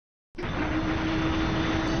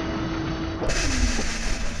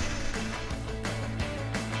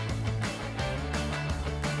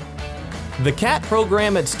The CAT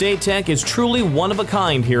program at State Tech is truly one of a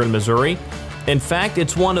kind here in Missouri. In fact,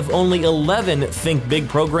 it's one of only 11 Think Big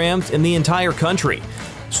programs in the entire country.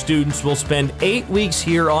 Students will spend 8 weeks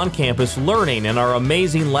here on campus learning in our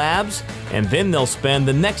amazing labs, and then they'll spend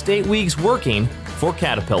the next 8 weeks working for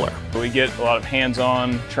Caterpillar. We get a lot of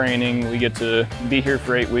hands-on training. We get to be here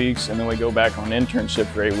for 8 weeks, and then we go back on internship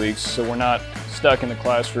for 8 weeks. So we're not stuck in the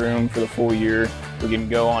classroom for the full year. We can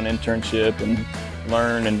go on internship and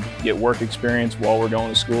learn and get work experience while we're going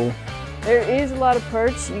to school. There is a lot of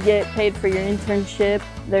perks. You get paid for your internship.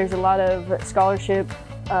 There's a lot of scholarship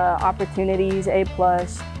opportunities, A+.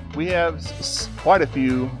 We have quite a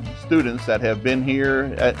few students that have been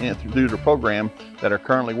here through the program that are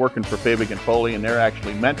currently working for Fabig and Foley, and they're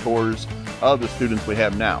actually mentors of the students we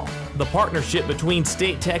have now. The partnership between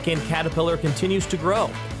State Tech and Caterpillar continues to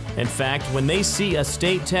grow. In fact, when they see a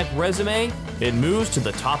State Tech resume, it moves to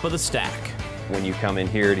the top of the stack. When you come in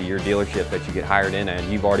here to your dealership that you get hired in, and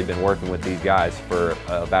you've already been working with these guys for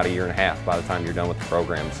about 1.5 years by the time you're done with the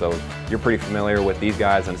program. So you're pretty familiar with these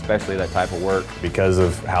guys and especially that type of work. Because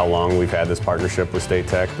of how long we've had this partnership with State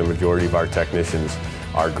Tech, the majority of our technicians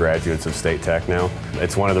are graduates of State Tech now.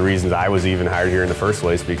 It's one of the reasons I was even hired here in the first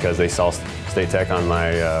place, because they saw State Tech on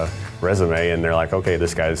my resume and they're like, okay, we're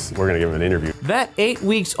gonna give him an interview. That 8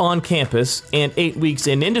 weeks on campus and 8 weeks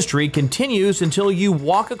in industry continues until you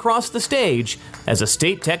walk across the stage as a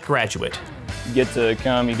State Tech graduate. You get to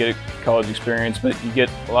come, you get a college experience, but you get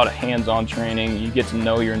a lot of hands-on training. You get to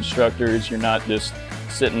know your instructors. You're not just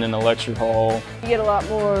sitting in a lecture hall. You get a lot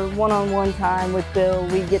more one-on-one time with Bill.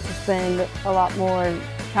 We get to spend a lot more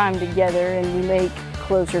time together, and we make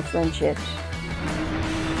closer friendships.